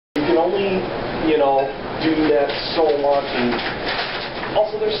only, do that so much, and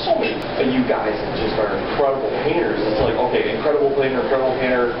also there's so many of you guys that just are incredible painters. It's like, okay, incredible painter,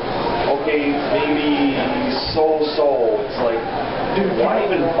 okay, maybe so-so. It's like, dude, why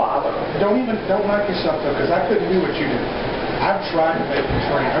even bother? Don't knock yourself though, because I couldn't do what you do. I've tried to make the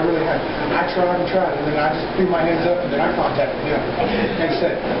train. I really have. I tried, and then I just threw my hands up, and then I contacted him and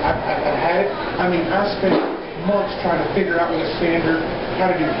said, I've had it. I mean, I spent months trying to figure out with a sander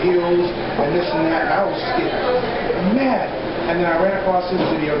how to do hills and this and that, and I was just getting mad. And then I ran across this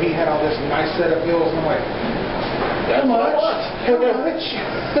video. He had all this nice set of hills, and I'm like, that's what I want. How much?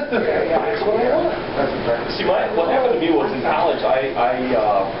 Yeah, that's what I want. See, what happened to me was in college,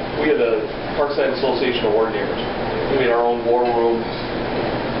 we had the Parkside Association of War Neighbors. We had our own war room,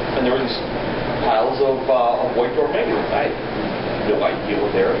 and there were these piles of white door magazines. I had no idea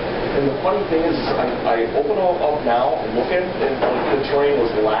what they were. And the funny thing is, I open them up now and look at it, and the terrain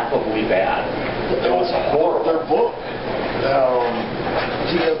was laughably bad. It was horrible. Their book,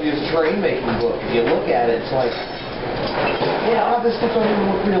 GW's terrain making book. If you look at it, it's like, yeah, this stuff don't even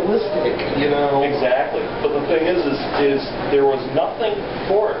look realistic, Exactly. But the thing is there was nothing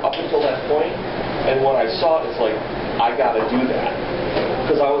for it up until that point, and when I saw it, it's like, I got to do that.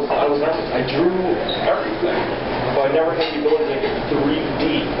 Because I was an artist. I drew everything, but I never had the ability to get 3D.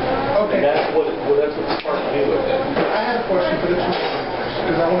 Okay. And that's what sparked me with it. I have a question for the two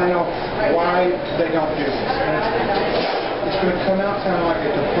because I want to know why they don't do this. And it's going to come out sounding like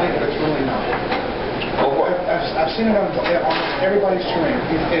a complaint, but it's really not. I've seen it on everybody's terrain.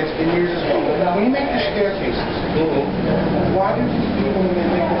 It's in yours as well. Now, when you make the staircases, why do people, when they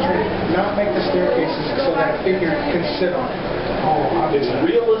make the terrain, not make the staircases so that a figure can sit on it? It's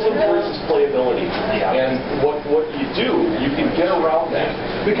realism versus playability. And what you do, you can get around that.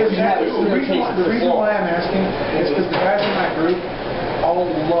 Because the reason why I'm asking is because the guys in my group all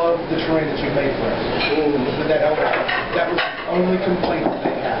love the terrain that you made for us. That was the only complaint that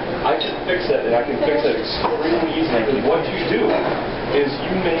they had. I can fix that, and I can fix that extremely easily. Because what you do is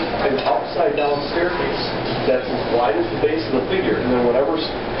you make an upside-down staircase that's as wide as the base of the figure, and then whenever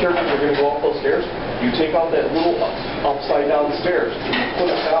characters are going to go up those stairs, you take out that little upside-down stairs, you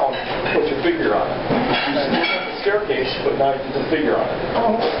put it down, put your figure on it. You still have the staircase, but now you put the figure on it.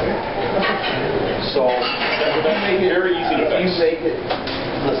 Oh, okay. So that's very easy to fix. You make it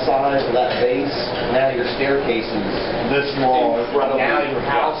the size of that base, now your staircase is this long. Incredible. Now your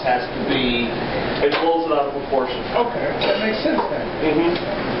house has to be... It blows it out of proportion. Okay, that makes sense then.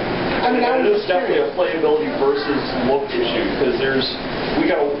 I mean, it is definitely a playability versus look issue, because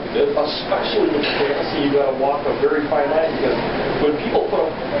especially with fantasy, you got to walk a very fine line, because when people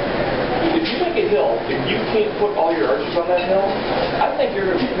if you make a hill, and you can't put all your arches on that hill, I think you're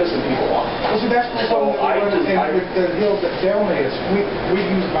going to be pissing people off. Well, see, that's the problem that with the hills that Dale made us. We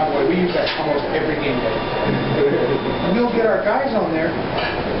use, by the way, we use that almost every game day. We'll get our guys on there.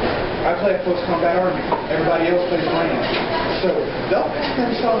 I play a Close Combat Army. Everybody else plays land. So they'll pick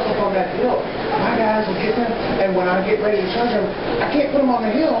themselves up on that hill. My guys will get them, and when I get ready to charge them, I can't put them on the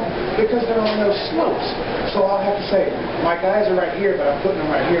hill because they're on those slopes. So I'll have to say, my guys are right here, but I'm putting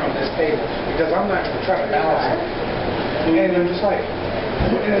them right here on this table because I'm not going to try to balance it. And I'm just like,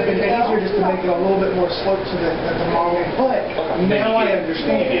 it would have been easier just to make it a little bit more slope to the model, but now I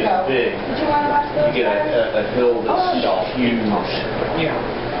understand. You get it big. You get a hill that's huge. Yeah.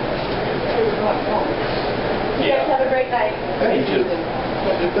 You guys have a great night. Thank you.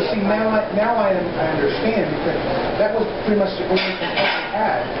 But see, now I understand because that was pretty much the only complaint I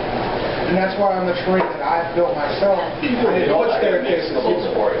had. And that's why on the terrain that I built myself, I didn't put staircases.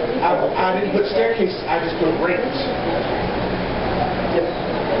 I didn't put staircases, I just put ramps.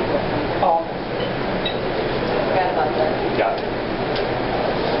 Oh. Forgot about that. Got it.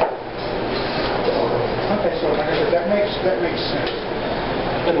 Okay, so like I said, that makes sense.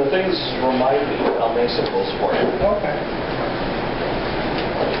 And the things remind me, I'll make some rules for you. Okay.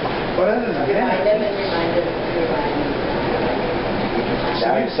 But other than that, Remind them and remind them and remind them.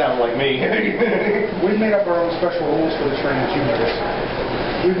 Now you sound like me. we've made up our own special rules for the train that you made us.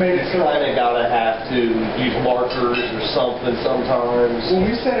 We've made it so kind of gotta have to use markers or something sometimes. well,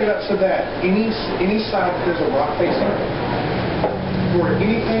 we set it up so that any side that there's a rock facing, for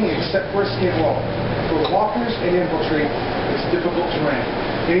anything except for a skid wall, for walkers and infantry, it's difficult terrain.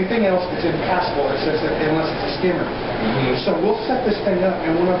 Anything else that's impassable, it says that unless it's a skimmer. So we'll set this thing up,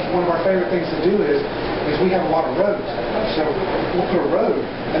 and one of our favorite things to do is we have a lot of roads. So we'll put a road,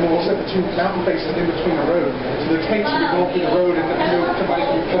 and then we'll set the two mountain faces in between the road. So the tanks will be going through the road, and somebody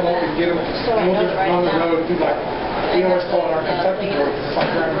can come up and get them. And we'll just run the road through like, we always call it our Kentucky road. It's like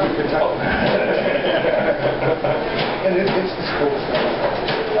driving through Kentucky. And it's the cool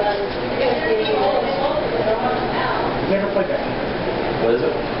stuff. play that? What is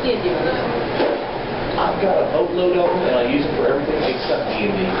it? D&D. I've got a boatload of them, and I use them for everything except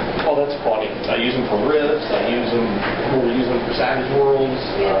D&D. Oh, that's funny. I use them for Rifts. I use them. We're using them for Savage Worlds.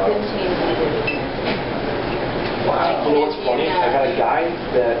 We have 15. Wow. You know what's funny? I got a guy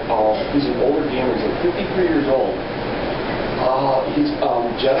that he's an older gamer. He's like 53 years old. He's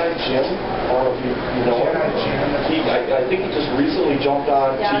Jedi Jim. I don't know if you know him. Jedi Jim. I think he just recently jumped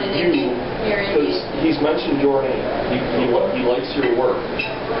on Down to in you Indy. Here in because Indy. he's mentioned your name. He likes your work.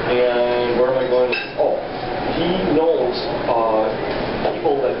 And where am I going? Oh, he knows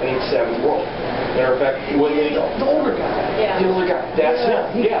people that make Savage World. Matter of fact, when they The older guy. Yeah. the other guy, that's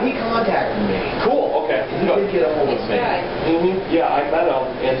him. He Yeah. contacted me. Cool. Okay. He did get a hold of Nice me. guy. Yeah, I met him,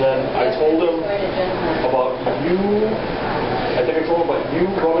 and then I told him about you. I think I told him about you,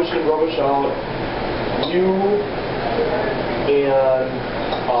 Rubbish in, Rubbish out. You and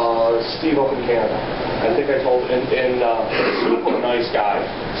Steve up in Canada. I think I told him, and super nice guy.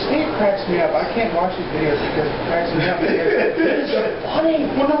 Steve cracks me up. I can't watch his videos because it cracks me up. It's funny.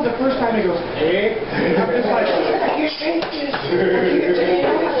 Well, no, the first time he goes, eh? I'm just like, I can't take this.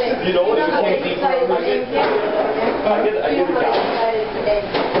 You know what? I get a guy.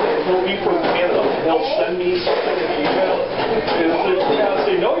 He'll be from Canada. He'll send me something in email. And I'll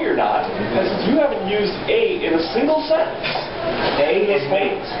say, no, you're not. I said, you haven't used A in a single sentence. A is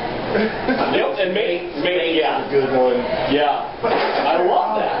mate. Yep, and mate, yeah. Good one. Yeah. I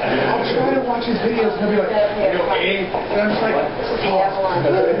love that. I'll try to watch his videos and he'll be like, you know, eh? And I'm just like,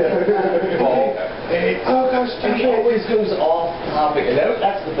 oh gosh, And he always goes off topic, and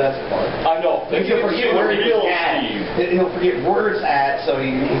that's the best part. I know. He'll forget where he was at. He'll forget where it's at, so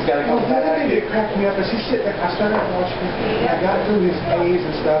he's got to go No, the other back. thing that cracked me up is he's sitting there, I started watching him, and I got through his A's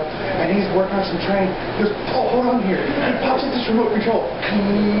and stuff, and he's working on some training. He goes, oh, hold on here. He pops up this remote control.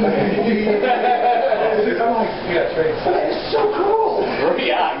 I'm like, that is so cool.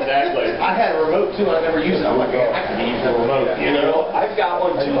 Yeah, exactly. I had a remote too, and I never used it. I'm like, I could use the remote. You know, I've got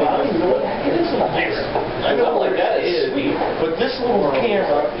one too. I don't even know what that is. I know like that is sweet. But this little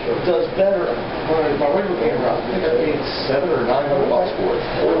camera does better. My regular camera, I think I paid $700 or $900 for it.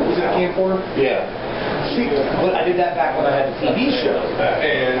 Is it a camcorder? Yeah. See, but I did that back when I had the TV show,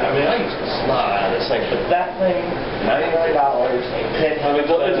 and I mean, I used to snot out of this thing, but that thing, $99, 10 times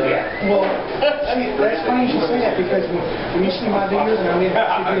better. Well, see, that's funny you should say that because when you see my videos and I'm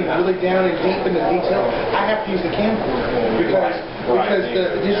getting really down and deep into detail, I have to use the camcorder because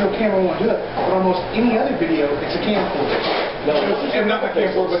the digital camera won't do it. But almost any other video, it's a camcorder. No, And not the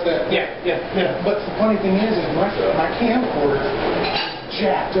camcorder, but the But the funny thing is my camcorder is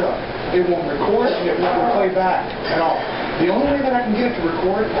jacked up. It won't record and it won't play back at all. The only way that I can get it to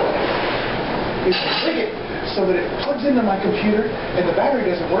record is to rig it so that it plugs into my computer and the battery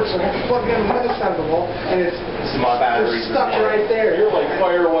doesn't work, so I have to plug it on the other side of the wall, and it's my batteries stuck right there. You're like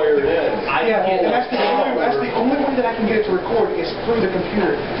firewired in. Yeah, and that's the only way that I can get it to record is through the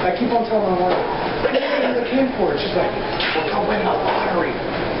computer. I keep on telling my wife, the camcorder. She's like, well, I'll wait on the battery.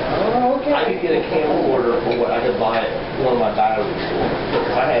 Oh, okay. I could get a camcorder for what I could buy at one of my battery stores.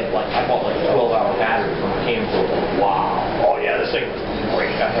 Because I bought like a 12-hour battery from a camcorder. Wow. Oh yeah, this thing was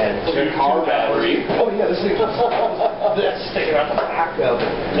great. I had Your car battery. Oh yeah, this thing was that's sticking out the back of it.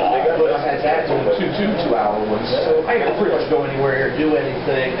 But I had that doing two 2-hour ones. So I could pretty much go anywhere, do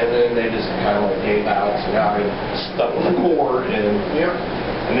anything, and then they just kind of like gave out. So now I'm stuck with the cord, and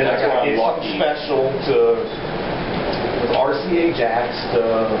then I got to get something special to RCA jacks to.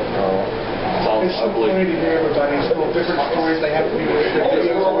 It's so funny to hear everybody's little different stories they have to do with their We're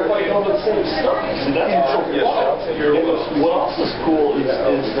videos. all fighting over the same stuff. And that's so fun. What else is cool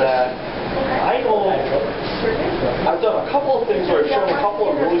is that I know I've done a couple of things where I've shown a couple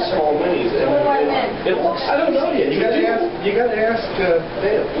of really small minis, and it looks. I don't know yet. You gotta ask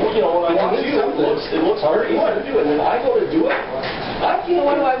Dale. You know, when I watch you, it looks very easy to do, and then I go to do it. I can't.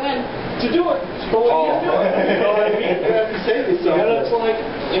 What do I win? To do it. But what do you do it? You know what I mean? You have to say this. And it's like,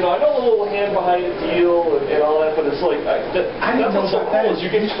 you know, I know the little hand behind the deal and all that, but it's like, I didn't know that's what's so that cool is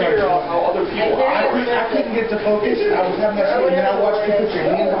you can figure out how other people I operate. couldn't get to focus. I was having that screen, and then I watched you put your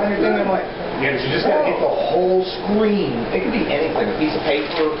hand behind your thing, and I'm like, Yeah, but you just got to get the whole screen. It could be anything, a piece of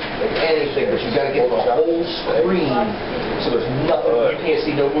paper, anything, but you got to get the whole screen. So there's nothing, you can't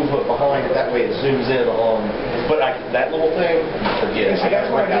see no movement behind it. That way it zooms in on. But that little thing, forget it. I got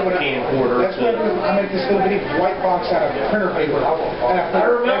to break out the camcorder. That's what I do. I make this little bitty white box out of printer paper, and I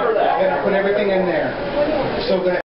remember that. And I put everything in there, so that